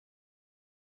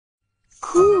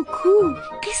کو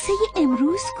قصه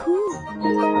امروز کو.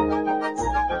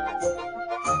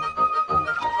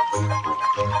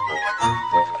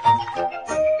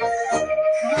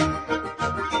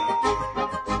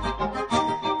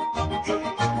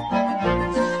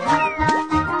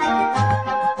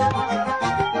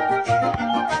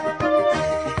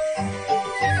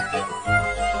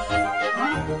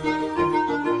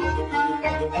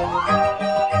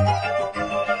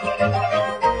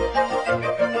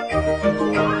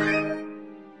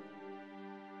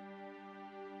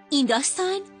 این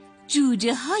داستان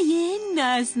جوجه های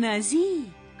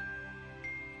نازنازی.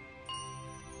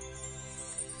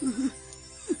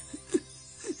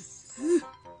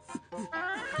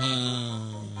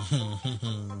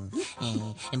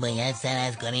 باید سر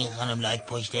از کار این خانم لاک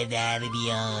پشت در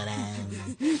بیارم.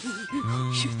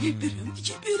 برم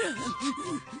دیگه برم.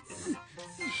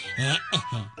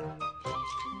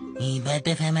 باید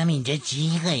بفهمم اینجا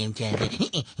چی قایم کرده.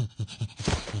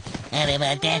 آره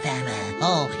باید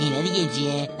بفهمم. اینا دیگه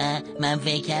چیه؟ من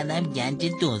فکر کردم گنج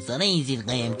دوستان این زیر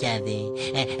قایم کرده.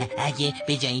 اگه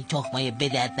به جای تخمای به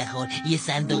درد نخور یه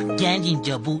صندوق گنج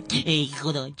اینجا بود، ای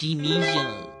خدا چی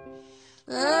میشد؟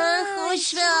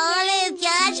 خوش به حالت،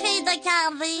 گنج پیدا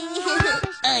کردی.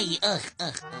 ای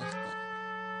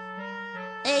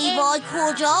ای وای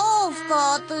کجا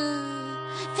افتاد؟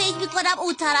 فکر میکنم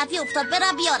اون طرفی افتاد،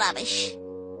 برم بیارمش.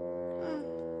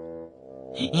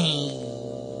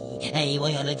 ای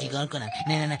وای حالا چیکار کنم؟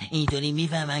 نه اینطوری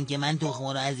میفهمم که من تخم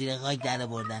رو از زیر خاک در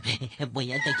آوردم.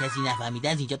 باید تا کسی نفهمیده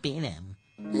از اینجا برم.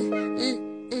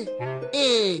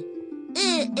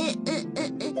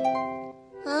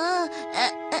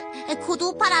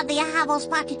 کدوم پرنده حواس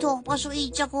پرتی تخماشو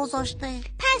اینجا گذاشته؟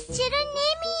 پس چرا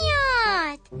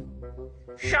نمیاد؟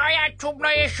 شاید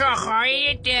توبلای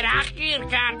شاخه‌های درخت گیر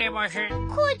کرده باشه.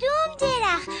 کدوم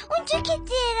درخت؟ اونجا که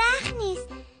درخت نیست.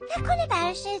 نکنه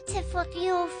براش اتفاقی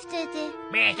افتاده.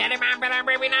 بهتره من برم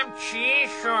ببینم چی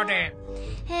شده.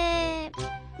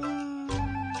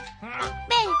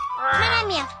 بریم منم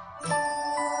میام.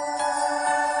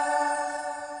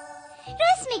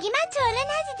 راست میگی، من تا حالا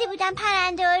ندیده بودم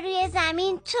پرنده ها روی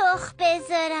زمین تخم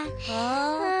بذارن.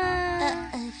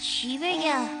 چی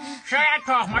بگم؟ شاید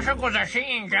تخماشو گذاشته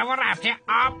اینجا و رفته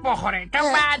آب بخوره تا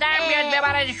بعدا بیاد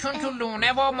ببردشون تو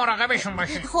لونه و مراقبشون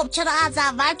باشه. خب چرا از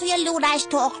اول توی لونش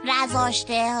تخم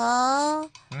نذاشته ها؟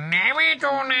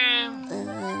 نمیدونم.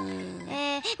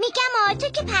 میگم تو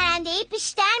که پرنده‌ای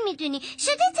بیشتر میدونی،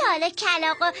 شده تا حالا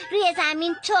کلاغا روی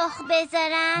زمین تخم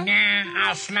بذارن؟ نه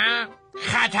اصلا.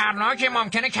 خطرناکه،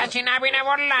 ممکنه کسی نبینه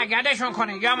و لگدشون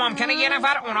کنه، یا ممکنه یه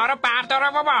نفر اونا رو برداره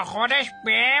و با خودش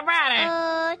ببره.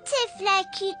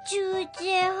 تفلکی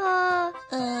جوجه ها،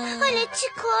 حالا چی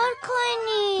کار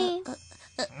کنی؟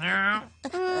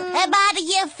 من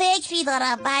یه فکری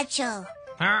دارم بچه.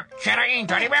 چرا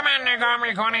اینطوری به من نگاه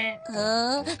میکنی؟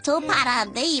 تو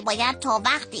پرنده ای، باید تا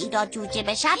وقتی اینا جوجه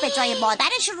بشن به جای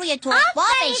مادرشون روی تخم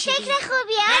بشینی. فکر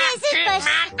خوبیه. زود باش، از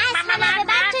حالا به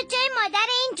بعد تو جای مادر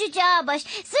این جوجه ها باش.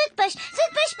 زود باش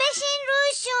بشین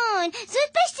روشون. زود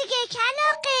باش دیگه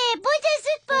کلاغه، بوده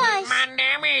زود باش. من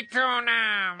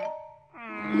نمیتونم.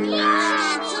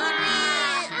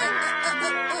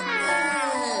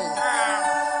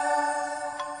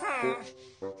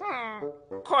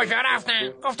 کجا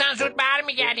رفتن؟ گفتن زود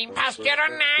برمیگردیم، پس چرا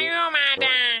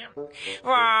نیومدن؟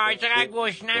 وای چقدر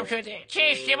گشنم شده، چه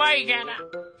اشتباهی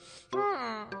کردم.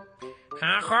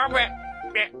 خب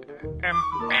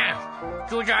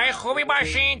جوجه های خوبی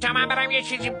باشین تا من برم یه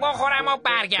چیزی بخورم و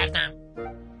برگردم.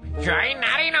 جایی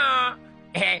نرینا.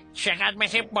 چقدر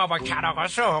مثل بابا کلاغا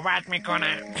صحبت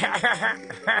میکنم.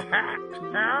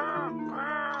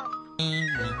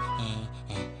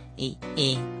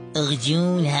 آخ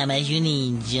جون همشون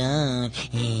اینجا.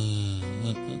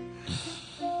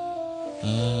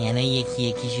 الان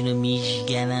یکیشونو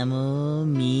میشکنم و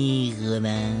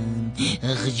میخورم.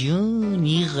 آخ جون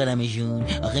میخورمشون.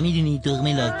 آخه میدونی تخم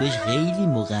لاک‌پشت خیلی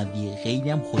مقویه، خیلی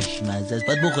هم خوشمزه است،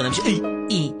 باید بخورمش.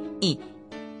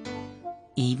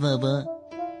 ای بابا،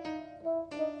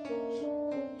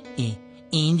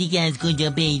 این دیگه از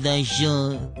کجا پیدا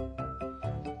شد؟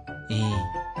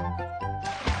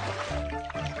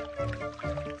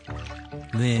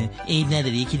 عیب نداره،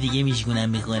 یکی دیگه میشکنم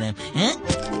میخورم.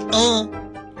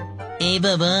 ای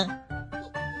بابا،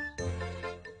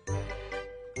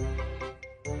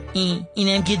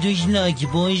 اینم که توش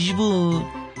لاک‌پشت بود.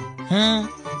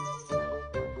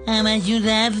 همشون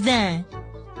رفتن.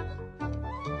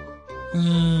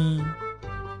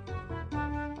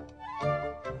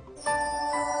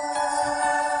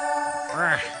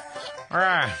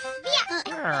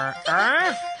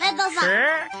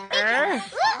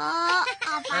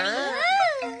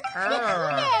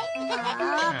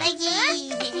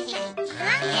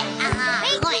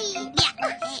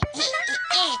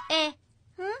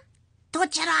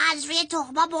 روی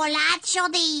تخما بلند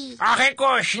شدی؟ آخه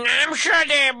گشنم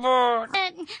شده بود.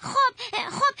 خب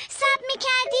صبر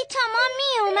میکردی تا ما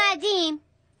میومدیم.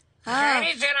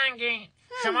 خیلی زرنگین.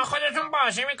 شما خودتون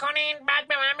بازی میکنین بعد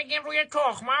به من میگین روی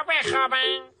تخما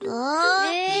بخوابن.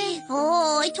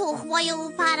 وای تخمای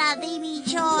اون پرنده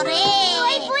بیچاره.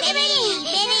 وای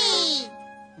بریم.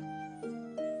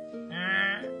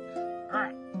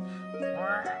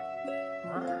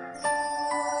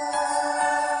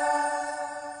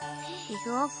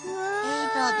 ای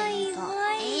داده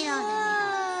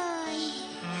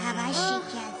همه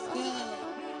شکسته.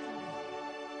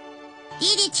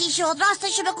 دیدی چی شد؟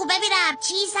 راستشو بگو ببینم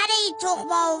چی سر این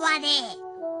تخما اومده؟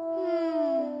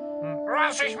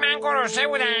 راستش من گرسنه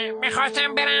بودم،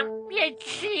 میخواستم برم یه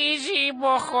چیزی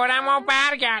بخورم و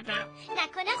برگردم.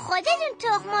 نکنه خودتون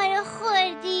تخما رو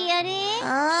خوردی آره؟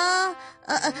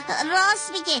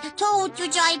 راست میگه. تو اون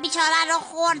جوجه بیچاره رو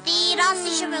خوردی؟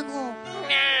 راستشو بگو.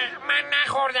 نه من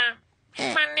نخوردم.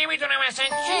 من نمیدونم اصلا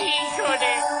چی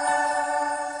شده.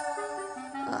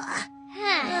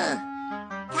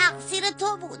 تقصیر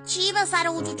تو بود. چی به سر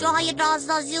اون جوجه های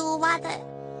نازنازی اومده؟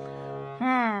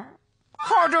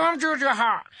 کدوم جوجه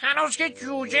ها؟ هنوز که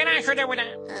جوجه نشده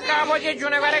بودن. لابد یه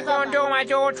جونور گنده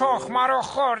اومده و تخما رو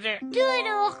خورده.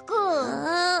 دروغگو.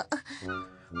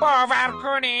 باور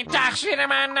کنین تقصیر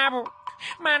من نبود.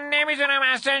 من نمیدونم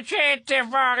اصلا چه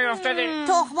اتفاقی افتاده.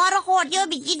 تخما رو خوردی و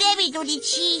میگی نمیدونی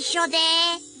چی شده؟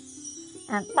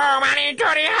 با من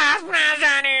اینطوری حرف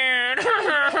نزنین.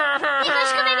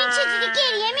 نگاش کن ببین چجوری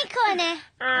گریه میکنه.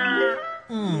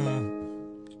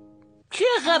 چه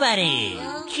خبره؟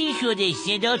 چی شده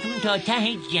صداتون تا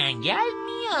ته جنگل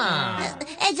میاد؟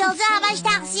 اجازه همش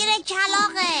تقصیر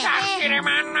کلاغه. تقصیر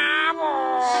من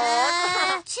نبود.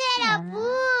 چرا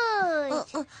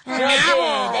بود؟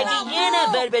 شاید اگه یه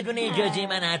نفر بدون اجازه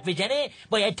من حرف بزنه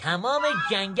باید تمام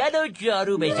جنگل رو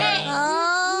جارو بزنه.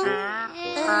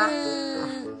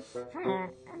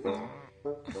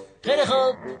 خیلی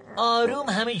خوب آروم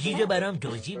همه چیزو برام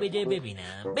توضیح بده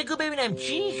ببینم. بگو ببینم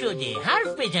چی شده. حرف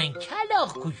بزن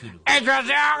کلاغ کوچولو.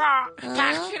 اجازه آقا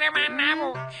تقصیر من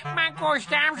نبود. من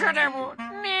کشتم شده بود.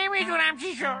 نمیدونم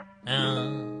چی شد.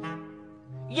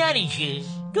 یعنی چی؟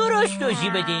 درست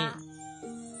توضیح بده.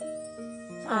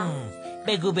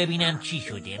 بگو ببینم چی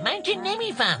شده. من که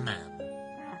نمیفهمم.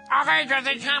 آقا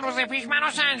اجازه چند روز پیش من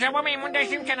و سنجاب و میمون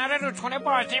داشتیم کنار رودخونه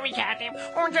بازی میکردیم.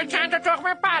 اونجا چند تا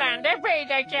تخم پرنده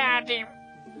پیدا کردیم.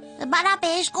 منم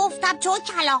بهش گفتم چون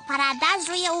کلاغ پرنده از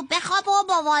روی اون بخواب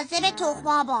و مواظب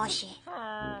تخما باشه.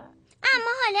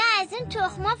 اما حالا از اون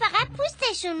تخما فقط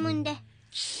پوستشون مونده.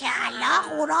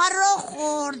 کلاغ اونا رو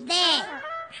خورده.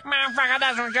 من فقط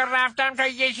از اونجا رفتم تا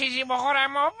یه چیزی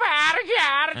بخورم و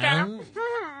برگردم.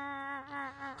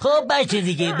 خب بچه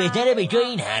دیگه بهتره به جای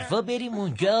این حرفا بریم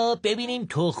اونجا ببینیم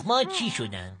تخما چی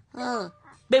شدن.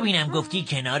 ببینم گفتی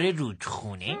کنار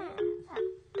رودخونه؟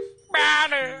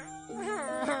 بله.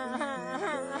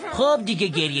 خب دیگه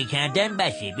گریه کردن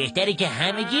بشه. بهتره که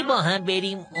همگی با هم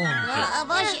بریم اونجا.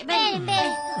 باشه بریم.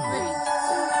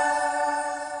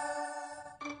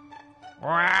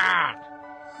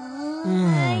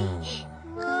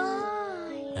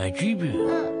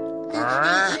 عجیبه.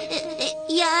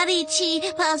 یعنی چی؟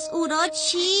 پس اونا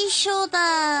چی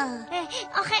شدن؟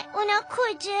 آخه اونا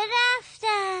کجا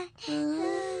رفتن؟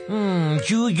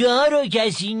 جوجه ها رو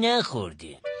کسی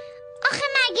نخورده. آخه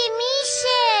مگه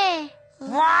میشه؟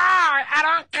 وای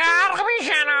الان غرق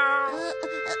میشن.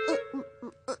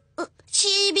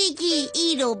 چی میگی؟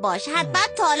 اینو باش حتما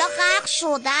تا حالا غرق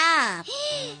شدم.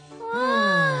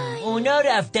 اونا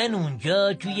رفتن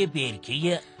اونجا توی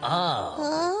برکه آب.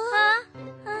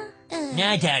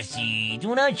 نترسید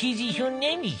اونا چیزیشون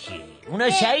نمیشه. اونا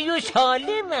شهید و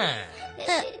سالمن.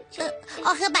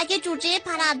 آخه مگه جوجه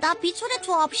پرنده میتونه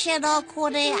تو آب شنا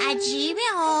کنه؟ عجیبه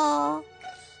ها.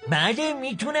 بله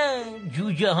میتونن.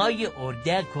 جوجه های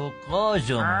اردک و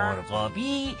قاز و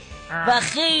مرغابی و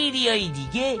خیلی های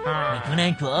دیگه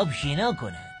میتونن تو آب شنا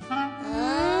کنن.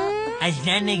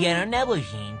 اصلا نگران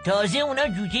نباشین. تازه اونا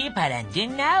جوجه پرنده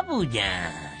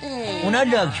نبودن. اونا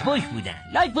لاک‌پشت بودن.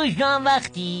 لاک‌پشت هم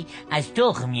وقتی از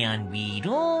تخم میان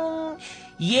بیرون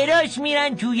یه راست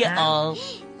میرن توی آب.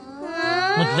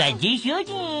 متوجه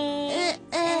شدین؟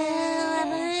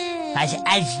 پس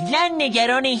اصلا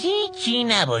نگران هیچی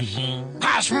نباشین.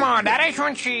 پس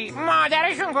مادرشون چی؟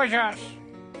 مادرشون کجاست؟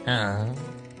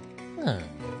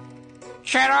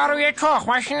 چرا روی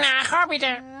تخمش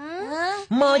نخوابیده؟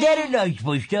 مادر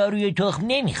لاک‌پشت‌ها روی تخم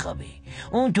نمیخوابه.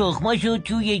 اون تخماشو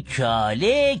توی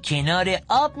چاله کنار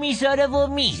آب میذاره و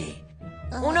میره.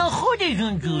 اونا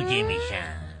خودشون جوجه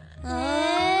میشن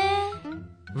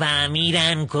و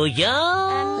میرن کجا؟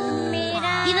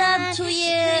 میرن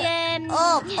توی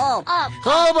آب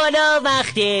خب حالا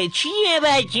وقته چیه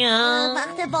بچه ها؟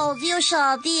 وقت بازی و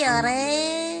شادی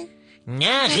آره.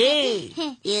 نه خیر،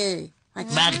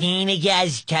 وقتی اینه که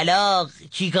از کلاغ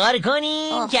چیکار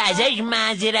کنین که ازش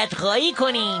معذرت خواهی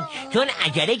کنین، چون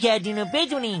عجله کردین و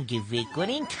بدونین که فکر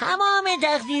کنین تمام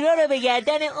تقصیرها رو به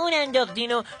گردن اون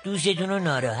انداختین و دوستتون رو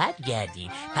ناراحت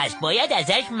کردین، پس باید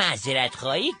ازش معذرت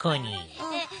خواهی کنین.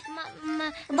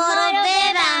 بارو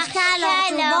ببخش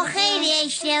کلاغ، ما خیلی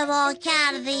اشتباه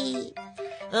کردی.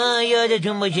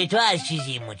 یادتون باشه تو از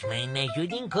چیزی مطمئن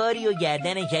نشدین کاری و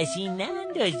گردن کسی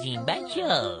نندازین بچه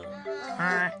ها.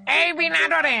 عیبی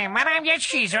نداره، منم یه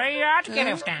چیزایی یاد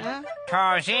گرفتم.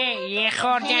 تازه یه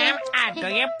خوردم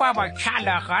ادای بابا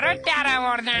کلاغا رو در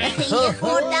آوردم. یه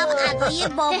خوردم ادای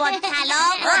بابا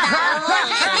کلاغ رو در